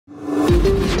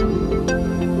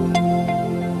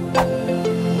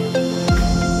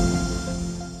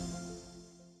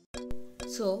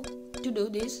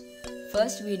this,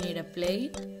 first we need a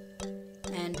plate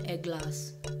and a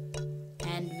glass,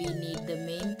 and we need the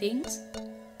main things,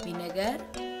 vinegar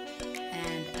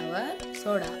and our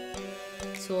soda.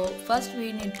 So first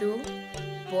we need to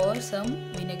pour some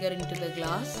vinegar into the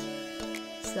glass.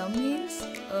 Some means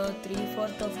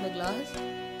 3/4 of the glass,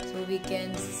 so we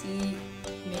can see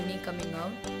many coming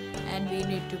out, and we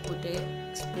need to put a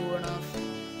spoon of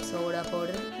soda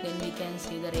powder, then we can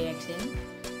see the reaction.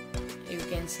 You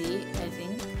can see, I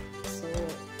think so,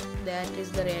 that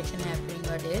is the reaction happening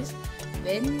nowadays.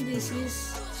 When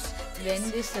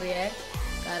this react,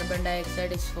 carbon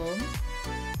dioxide is formed.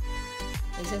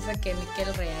 This is a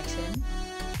chemical reaction.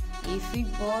 If we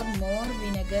pour more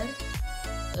vinegar,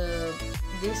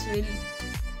 this will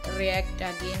react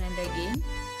again and again.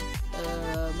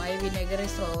 My vinegar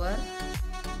is over.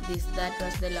 That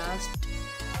was the last,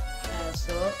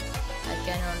 so I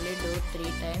can only do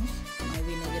 3 times. My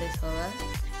vinegar is over.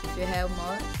 If you have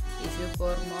more, if you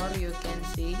pour more, you can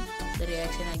see the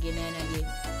reaction again and again.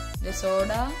 The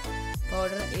soda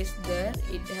powder is there,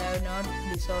 it have not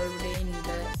dissolved in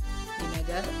the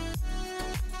vinegar.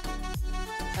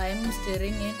 I am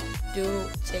stirring it to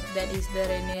check that is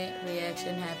there any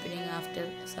reaction happening after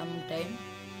some time,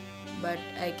 but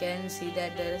I can see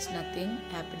that there is nothing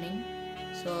happening.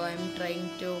 So I am trying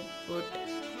to put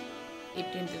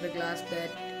it into the glass.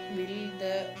 That will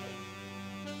the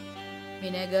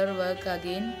vinegar work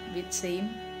again with same,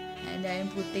 and I am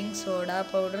putting soda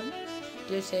powder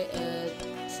to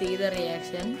see the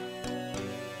reaction.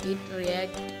 It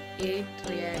react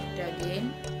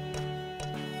again.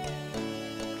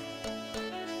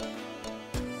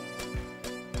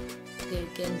 You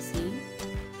can see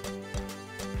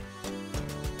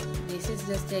this is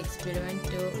just an experiment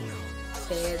to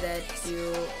say that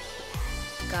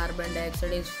carbon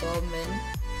dioxide is formed when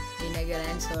vinegar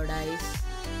and soda is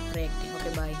reacting.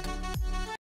 Okay, bye.